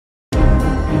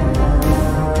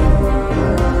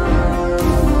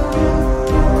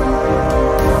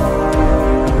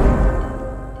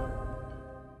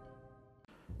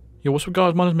Yo, what's up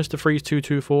guys, my name is Mr.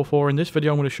 Freeze2244. In this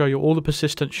video I'm going to show you all the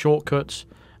persistent shortcuts,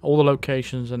 all the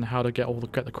locations and how to get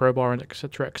the crowbar and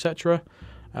etc, etc.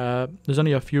 There's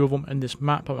only a few of them in this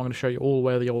map, but I'm going to show you all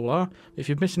where they all are. If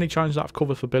you've missed any challenges that I've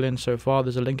covered for billion so far,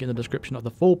 there's a link in the description of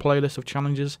the full playlist of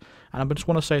challenges. And I just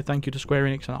want to say thank you to Square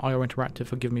Enix and IO Interactive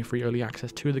for giving me free early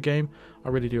access to the game. I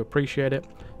really do appreciate it.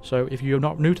 So if you're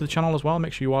not new to the channel as well,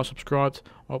 make sure you are subscribed.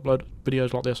 I upload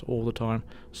videos like this all the time.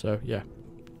 So yeah,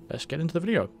 let's get into the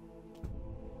video.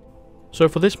 So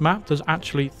for this map, there's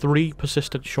actually 3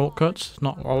 persistent shortcuts. It's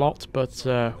not a lot, but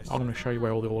I'm going to show you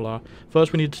where they all are.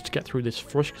 First, we need to get through this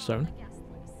frisk zone.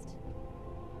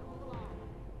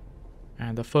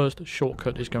 And the first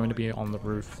shortcut is going to be on the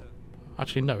roof.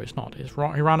 Actually, no, it's not. It's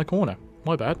right around the corner.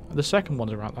 My bad. The second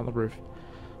one's around on the roof.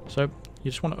 So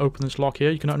you just want to open this lock here.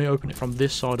 You can only open it from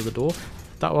this side of the door.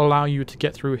 That will allow you to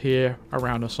get through here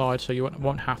around the side, so you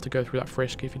won't have to go through that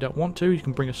frisk if you don't want to. You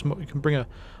can bring a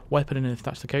weapon in if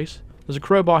that's the case. There's a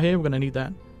crowbar here. We're going to need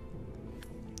that.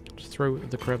 Just throw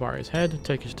the crowbar at his head.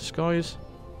 Take his disguise.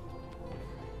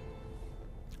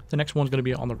 The next one's going to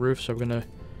be on the roof, so we're going to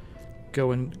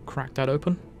go and crack that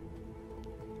open.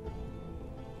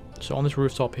 So on this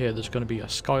rooftop here, there's going to be a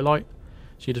skylight.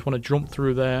 So you just want to jump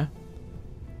through there,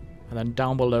 and then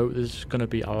down below there's going to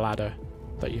be a ladder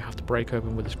that you have to break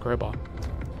open with this crowbar.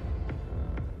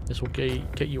 This will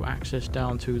get you access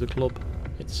down to the club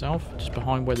itself, just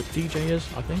behind where the DJ is,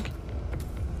 I think,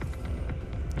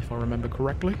 if I remember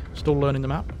correctly. Still learning the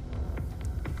map.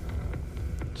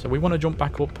 So we want to jump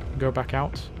back up, go back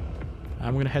out, and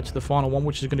we're going to head to the final one,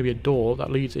 which is going to be a door that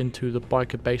leads into the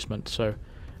biker basement. So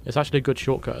it's actually a good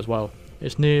shortcut as well.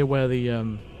 It's near where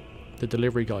the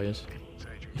delivery guy is,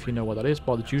 if you know where that is,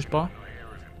 by the juice bar.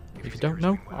 If you don't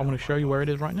know, I'm going to show you where it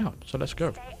is right now. So let's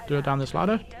go. Do it down this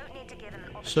ladder,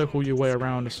 circle your way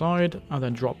around the side, and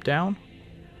then drop down.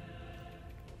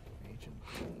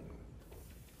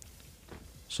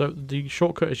 So the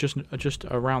shortcut is just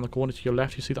around the corner to your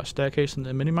left. You see that staircase in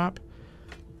the minimap?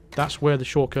 That's where the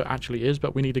shortcut actually is,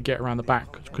 but we need to get around the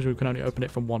back because we can only open it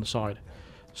from one side.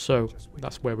 So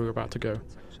that's where we're about to go.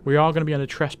 We are going to be in a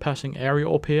trespassing area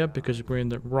up here because we're in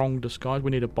the wrong disguise.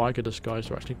 We need a biker disguise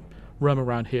to actually roam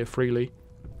around here freely.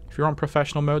 If you're on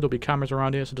professional mode, there'll be cameras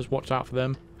around here, so just watch out for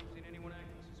them.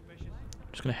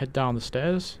 Just going to head down the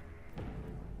stairs.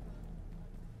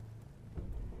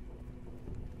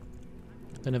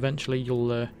 Then eventually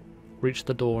you'll reach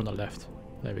the door on the left.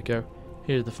 There we go.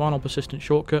 Here's the final persistent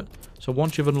shortcut. So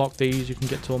once you've unlocked these, you can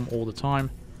get to them all the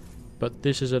time. But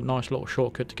this is a nice little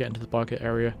shortcut to get into the biker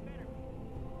area.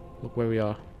 Look where we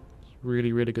are.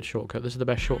 Really, really good shortcut. This is the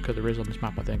best shortcut there is on this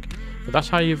map, I think. But that's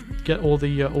how you get all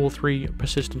 3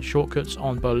 persistent shortcuts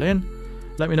on Berlin.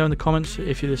 Let me know in the comments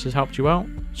if this has helped you out.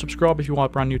 Subscribe if you are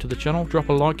brand new to the channel. Drop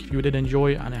a like if you did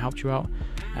enjoy and it helped you out.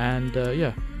 And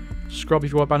yeah, subscribe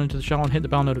if you are brand new to the channel and hit the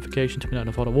bell notification to be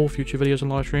notified of all future videos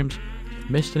and live streams. If you've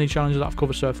missed any challenges that I've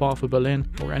covered so far for Berlin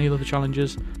or any other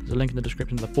challenges, there's a link in the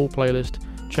description to the full playlist.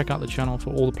 Check out the channel for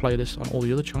all the playlists on all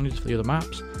the other challenges for the other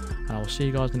maps. And I will see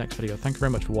you guys in the next video. Thank you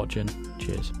very much for watching.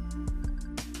 Cheers.